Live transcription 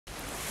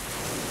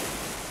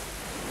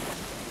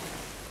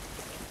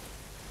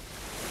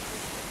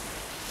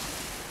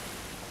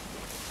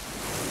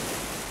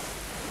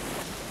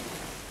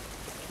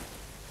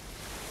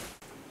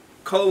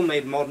Coal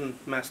made modern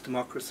mass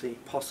democracy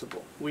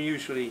possible. We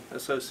usually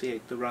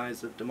associate the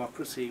rise of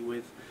democracy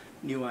with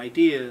new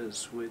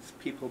ideas, with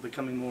people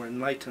becoming more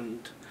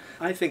enlightened.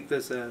 I think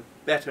there's a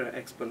better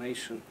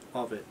explanation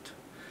of it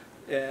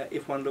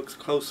if one looks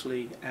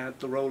closely at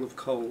the role of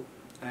coal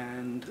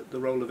and the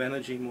role of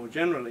energy more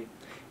generally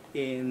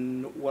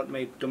in what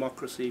made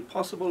democracy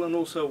possible and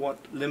also what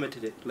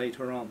limited it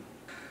later on.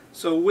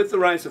 So with the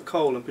rise of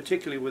coal, and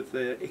particularly with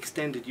the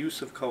extended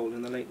use of coal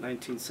in the late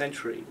 19th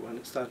century, when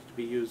it started to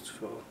be used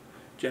for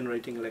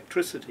generating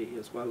electricity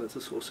as well as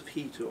a source of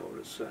heat or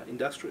as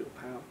industrial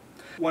power,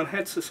 one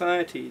had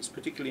societies,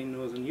 particularly in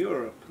Northern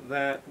Europe,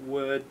 that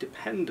were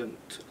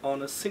dependent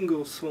on a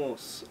single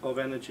source of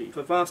energy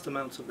for vast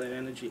amounts of their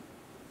energy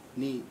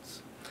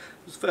needs.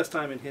 It was the first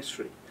time in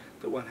history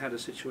that one had a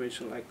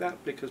situation like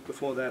that, because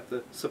before that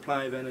the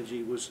supply of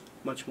energy was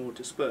much more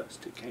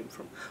dispersed. It came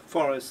from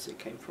forests, it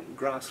came from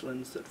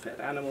grasslands that fed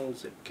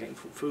animals, it came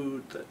from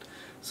food that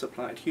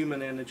supplied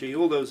human energy.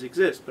 All those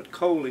exist, but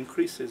coal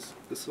increases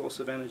the source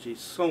of energy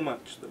so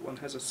much that one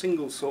has a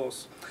single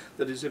source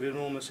that is of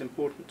enormous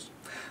importance.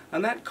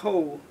 And that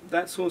coal,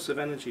 that source of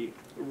energy,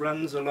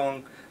 runs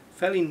along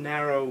fairly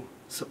narrow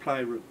supply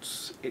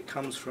routes. It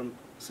comes from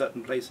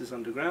certain places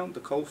underground, the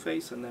coal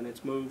face, and then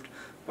it's moved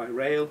by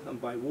rail and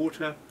by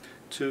water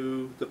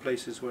to the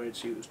places where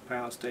it's used,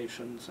 power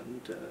stations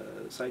and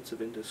sites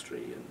of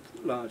industry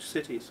and large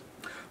cities.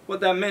 What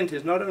that meant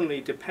is not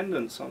only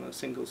dependence on a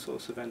single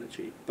source of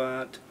energy,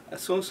 but a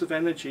source of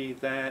energy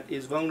that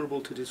is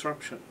vulnerable to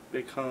disruption,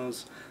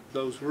 because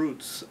those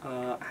routes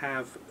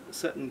have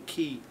certain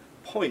key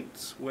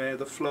points where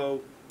the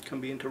flow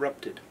can be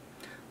interrupted.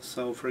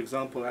 So for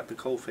example, at the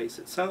coal face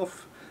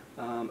itself,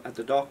 at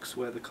the docks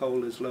where the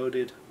coal is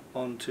loaded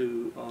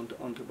onto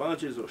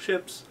barges or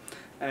ships,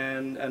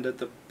 and at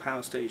the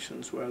power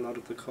stations where a lot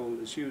of the coal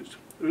is used.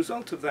 The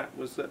result of that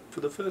was that for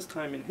the first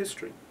time in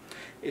history,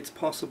 it's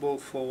possible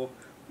for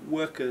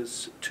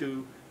workers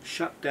to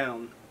shut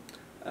down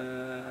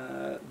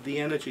the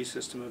energy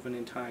system of an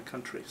entire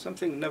country,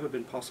 something never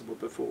been possible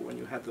before when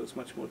you had those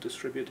much more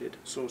distributed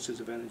sources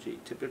of energy,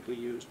 typically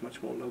used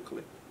much more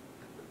locally.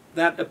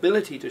 That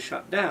ability to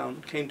shut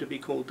down came to be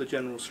called the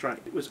general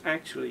strike. It was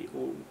actually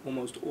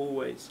almost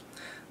always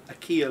a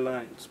key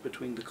alliance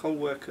between the coal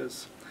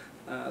workers,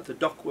 the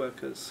dock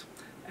workers,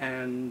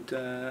 and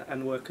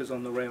workers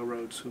on the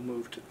railroads who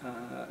moved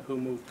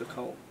the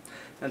coal.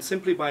 And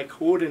simply by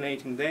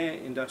coordinating their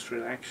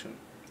industrial action,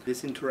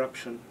 this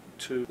interruption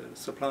to the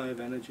supply of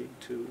energy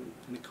to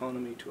an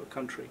economy, to a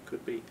country,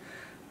 could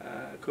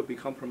be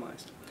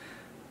compromised.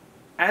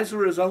 As a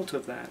result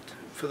of that,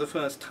 for the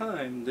first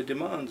time, the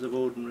demands of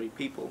ordinary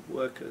people,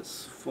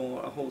 workers,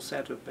 for a whole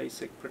set of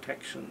basic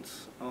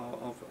protections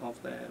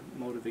of their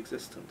mode of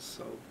existence,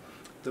 so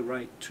the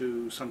right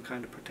to some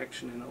kind of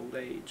protection in old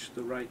age,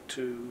 the right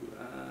to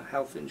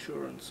health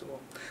insurance, or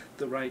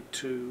the right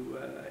to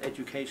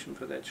education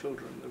for their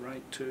children, the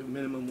right to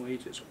minimum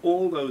wages,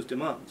 all those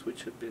demands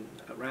which had been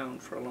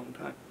around for a long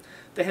time,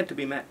 they had to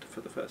be met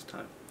for the first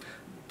time.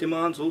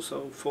 Demands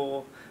also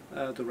for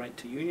the right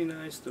to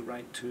unionize, the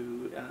right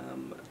to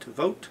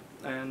vote,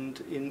 and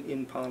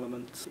in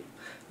parliaments.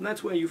 And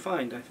that's where you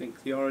find, I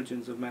think, the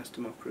origins of mass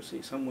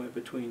democracy, somewhere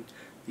between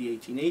the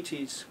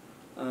 1880s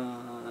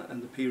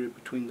and the period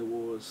between the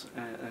wars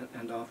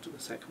and after the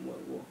Second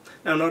World War.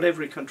 Now, not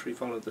every country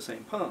followed the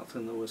same path,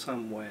 and there were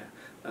some where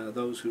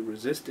those who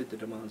resisted the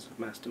demands of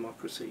mass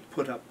democracy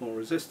put up more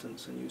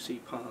resistance, and you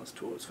see paths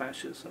towards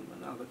fascism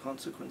and other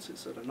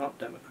consequences that are not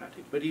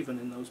democratic. But even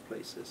in those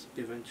places,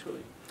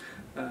 eventually,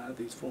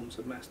 these forms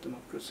of mass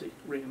democracy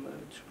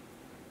re-emerge.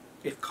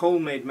 If coal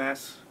made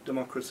mass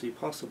democracy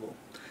possible,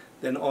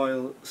 then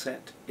oil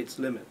set its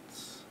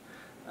limits.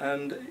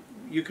 And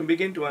you can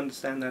begin to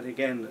understand that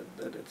again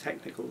at a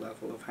technical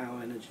level of how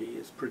energy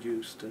is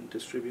produced and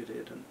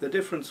distributed. And the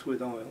difference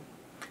with oil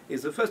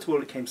is that, first of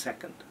all, it came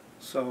second.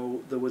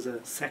 So there was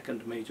a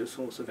second major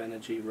source of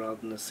energy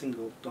rather than a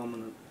single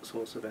dominant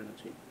source of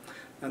energy.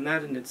 And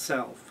that in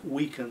itself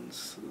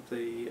weakens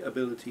the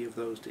ability of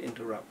those to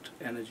interrupt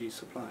energy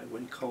supply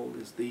when coal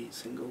is the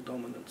single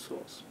dominant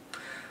source.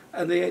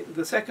 And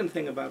the second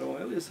thing about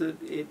oil is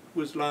that it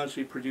was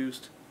largely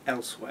produced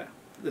elsewhere.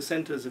 The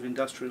centres of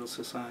industrial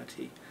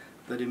society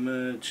that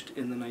emerged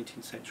in the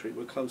 19th century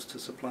were close to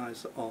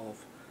supplies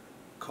of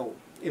coal.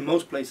 In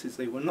most places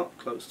they were not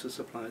close to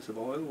supplies of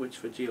oil, which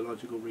for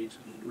geological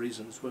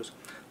reasons was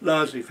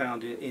largely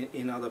found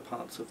in other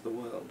parts of the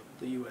world.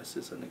 The US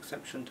is an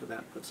exception to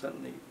that, but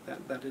certainly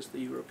that is the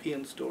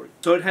European story.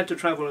 So it had to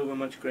travel over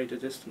much greater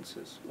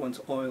distances once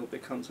oil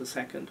becomes a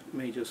second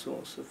major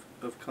source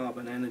of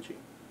carbon energy.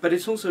 But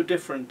it's also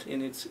different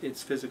in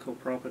its physical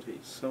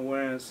properties. So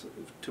whereas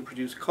to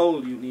produce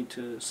coal you need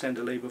to send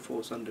a labour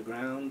force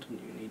underground, and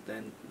you need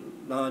then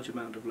a large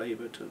amount of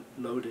labour to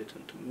load it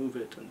and to move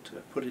it and to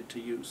put it to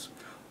use,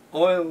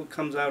 oil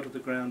comes out of the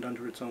ground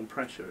under its own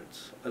pressure.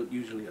 It's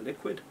usually a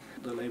liquid.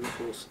 The labour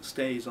force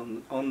stays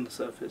on the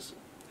surface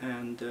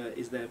and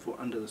is therefore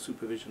under the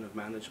supervision of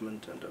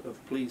management and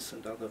of police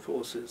and other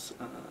forces,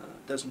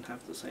 doesn't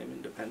have the same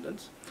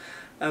independence.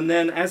 And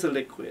then as a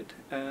liquid,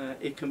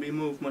 it can be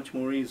moved much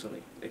more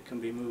easily. It can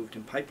be moved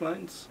in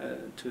pipelines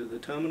to the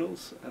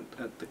terminals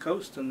at the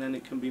coast, and then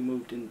it can be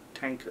moved in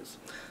tankers.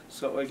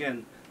 So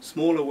again,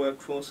 smaller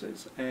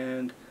workforces,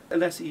 and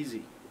less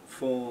easy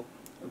for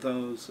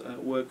those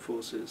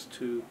workforces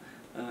to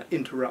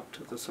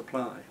interrupt the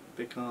supply,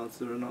 because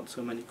there are not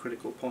so many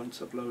critical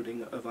points of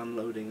loading, of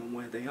unloading, and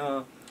where they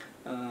are,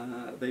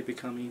 they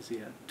become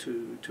easier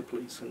to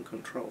police and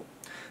control.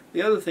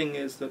 The other thing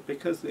is that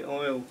because the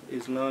oil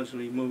is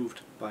largely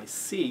moved by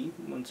sea,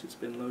 once it's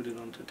been loaded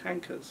onto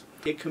tankers,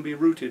 it can be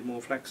routed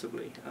more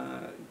flexibly.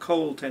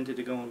 Coal tended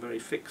to go on very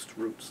fixed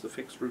routes, the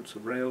fixed routes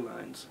of rail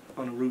lines,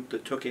 on a route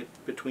that took it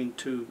between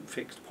two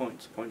fixed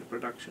points, a point of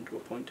production to a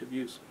point of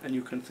use. And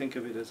you can think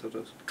of it as sort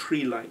of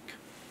tree-like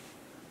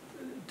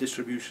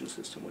distribution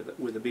system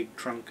with a big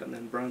trunk and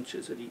then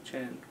branches at each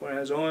end.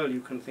 Whereas oil you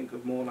can think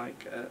of more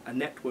like a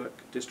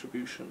network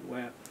distribution,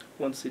 where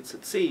once it's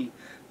at sea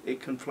it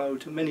can flow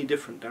to many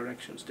different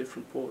directions,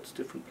 different ports,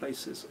 different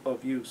places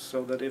of use,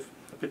 so that if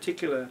a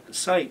particular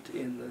site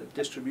in the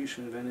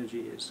distribution of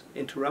energy is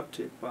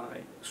interrupted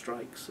by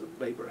strikes,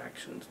 labour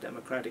actions,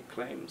 democratic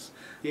claims,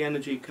 the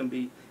energy can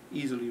be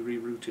easily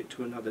rerouted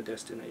to another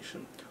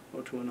destination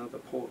or to another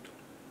port.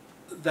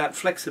 That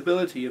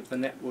flexibility of the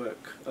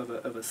network of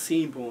a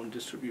seaborne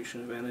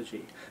distribution of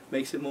energy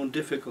makes it more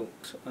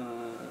difficult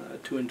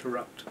to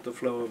interrupt the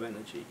flow of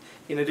energy,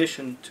 in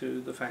addition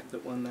to the fact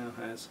that one now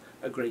has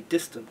a great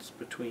distance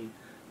between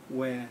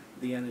where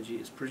the energy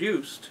is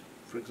produced,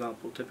 for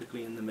example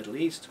typically in the Middle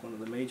East, one of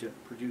the major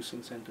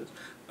producing centres,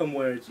 and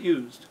where it's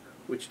used,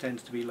 which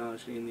tends to be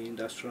largely in the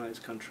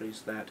industrialised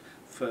countries that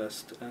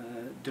first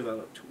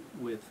developed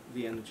with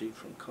the energy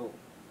from coal.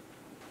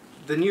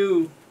 The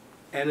new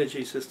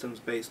energy systems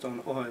based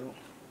on oil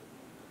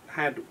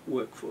had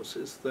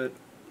workforces that,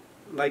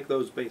 like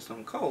those based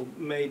on coal,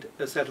 made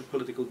a set of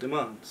political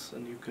demands.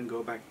 And you can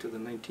go back to the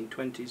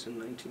 1920s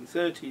and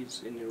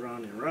 1930s in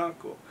Iran and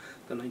Iraq, or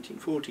the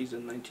 1940s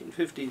and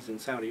 1950s in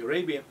Saudi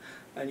Arabia,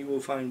 and you will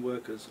find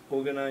workers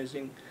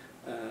organizing,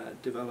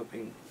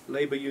 developing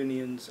labor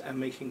unions and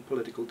making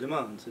political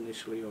demands,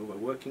 initially over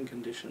working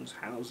conditions,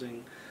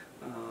 housing,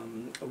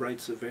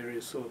 rights of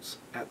various sorts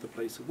at the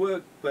place of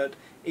work, but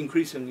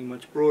increasingly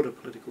much broader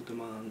political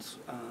demands,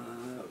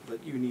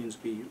 that unions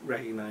be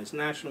recognized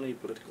nationally,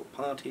 political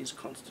parties,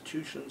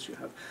 constitutions. You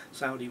have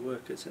Saudi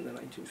workers in the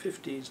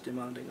 1950s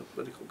demanding a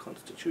political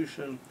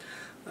constitution,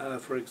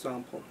 for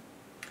example.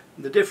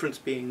 The difference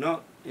being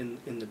not in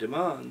the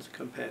demands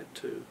compared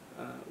to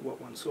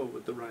what one saw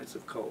with the rise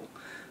of coal,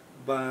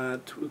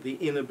 but the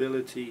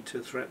inability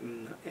to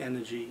threaten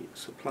energy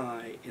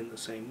supply in the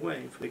same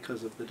way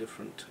because of the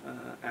different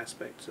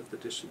aspects of the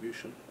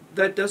distribution.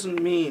 That doesn't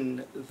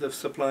mean the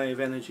supply of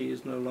energy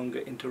is no longer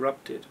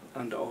interrupted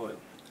under oil.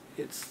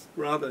 It's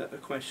rather a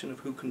question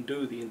of who can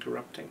do the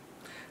interrupting.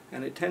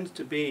 And it tends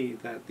to be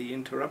that the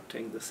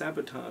interrupting, the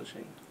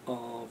sabotaging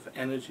of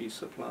energy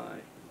supply,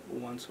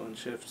 once one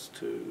shifts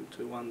to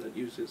one that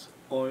uses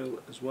oil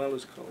as well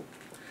as coal,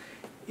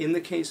 in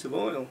the case of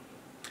oil,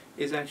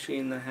 is actually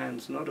in the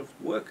hands not of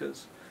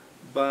workers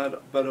but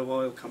of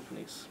oil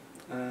companies,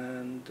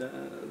 and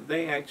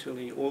they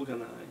actually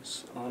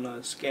organize on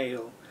a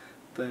scale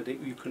that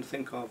you can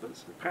think of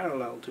as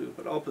parallel to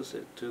but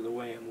opposite to the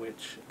way in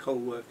which coal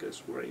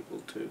workers were able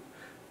to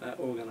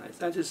organize.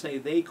 That is to say,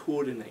 they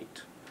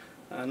coordinate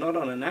not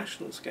on a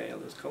national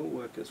scale as coal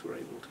workers were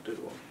able to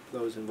do, or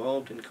those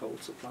involved in coal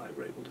supply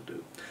were able to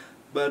do,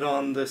 but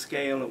on the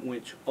scale at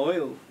which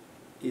oil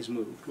is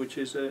moved, which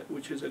is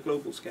a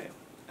global scale.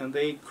 And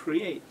they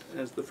create,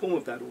 as the form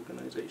of that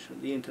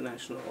organization, the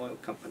International Oil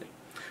Company,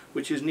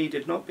 which is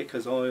needed not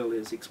because oil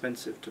is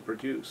expensive to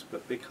produce,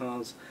 but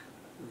because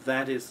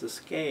that is the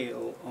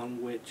scale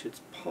on which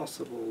it's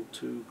possible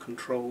to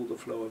control the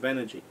flow of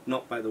energy,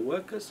 not by the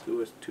workers,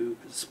 who are to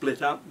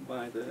split up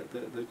by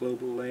the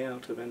global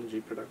layout of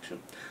energy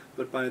production,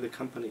 but by the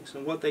companies.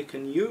 And what they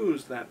can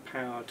use that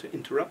power to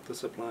interrupt the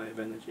supply of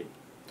energy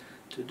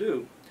to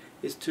do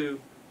is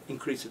to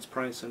increase its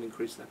price and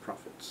increase their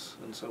profits.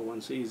 And so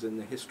one sees in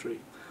the history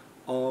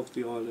of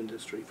the oil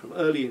industry from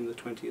early in the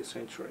 20th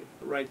century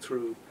right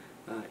through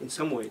in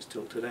some ways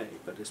till today,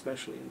 but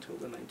especially until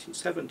the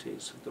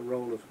 1970s, the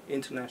role of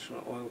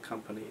international oil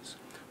companies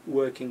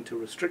working to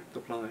restrict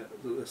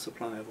the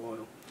supply of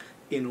oil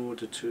in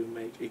order to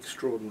make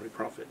extraordinary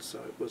profits. So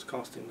it was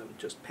costing them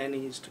just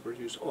pennies to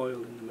produce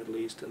oil in the Middle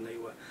East, and they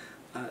were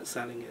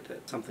selling it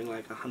at something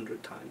like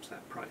 100 times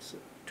that price,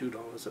 at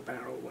 $2 a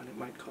barrel, when it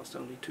might cost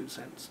only 2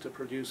 cents to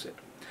produce it.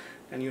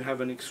 And you have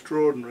an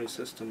extraordinary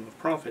system of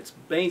profits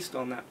based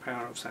on that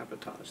power of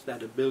sabotage,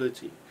 that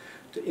ability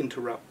to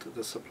interrupt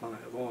the supply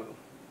of oil.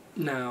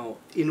 Now,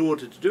 in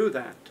order to do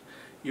that,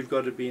 you've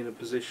got to be in a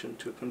position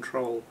to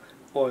control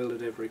oil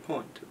at every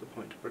point, at the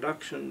point of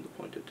production, the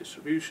point of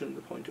distribution,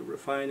 the point of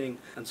refining,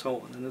 and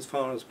so on. And as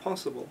far as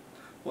possible,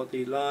 what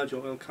the large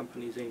oil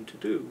companies aimed to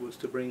do was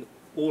to bring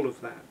all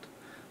of that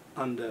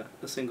under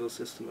a single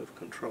system of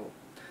control.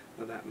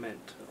 That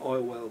meant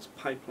oil wells,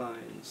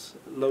 pipelines,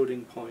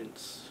 loading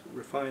points,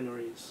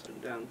 refineries,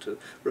 and down to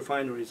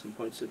refineries and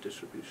points of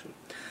distribution.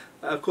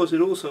 Of course, it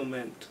also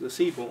meant the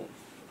seaborne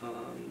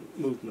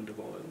movement of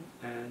oil,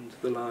 and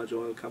the large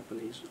oil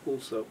companies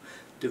also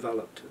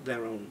developed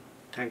their own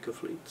tanker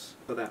fleets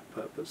for that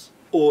purpose,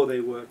 or they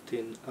worked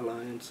in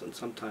alliance and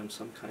sometimes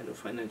some kind of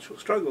financial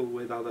struggle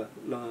with other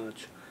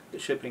large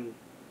shipping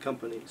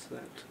companies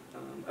that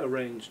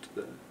arranged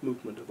the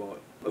movement of oil.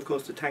 Of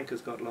course, the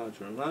tankers got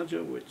larger and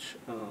larger, which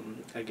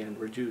again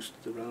reduced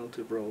the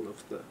relative role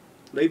of the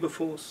labor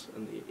force,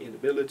 and the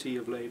inability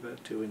of labor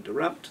to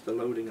interrupt. The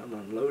loading and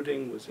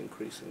unloading was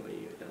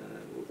increasingly,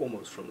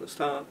 almost from the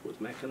start, was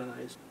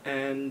mechanized.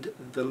 And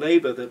the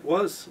labor that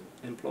was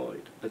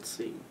employed at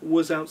sea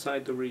was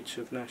outside the reach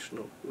of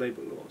national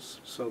labor laws.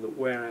 So that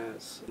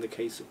whereas in the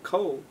case of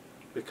coal,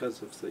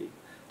 because of the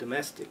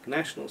domestic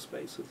national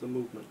space of the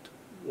movement,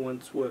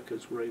 once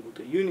workers were able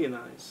to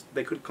unionize,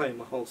 they could claim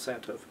a whole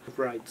set of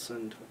rights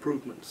and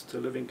improvements to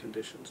living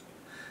conditions.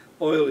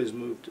 Oil is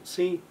moved at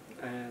sea,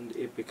 and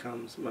it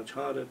becomes much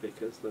harder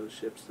because those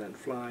ships then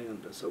fly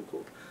under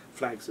so-called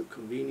flags of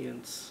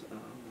convenience.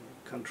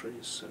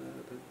 Countries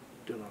that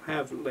do not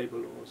have labor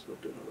laws or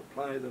do not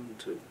apply them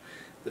to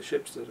the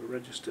ships that are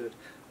registered,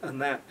 and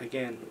that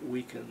again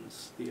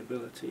weakens the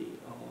ability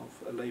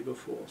of a labor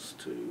force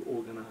to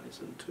organize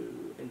and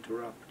to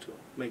interrupt or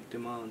make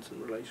demands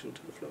in relation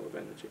to the flow of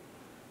energy.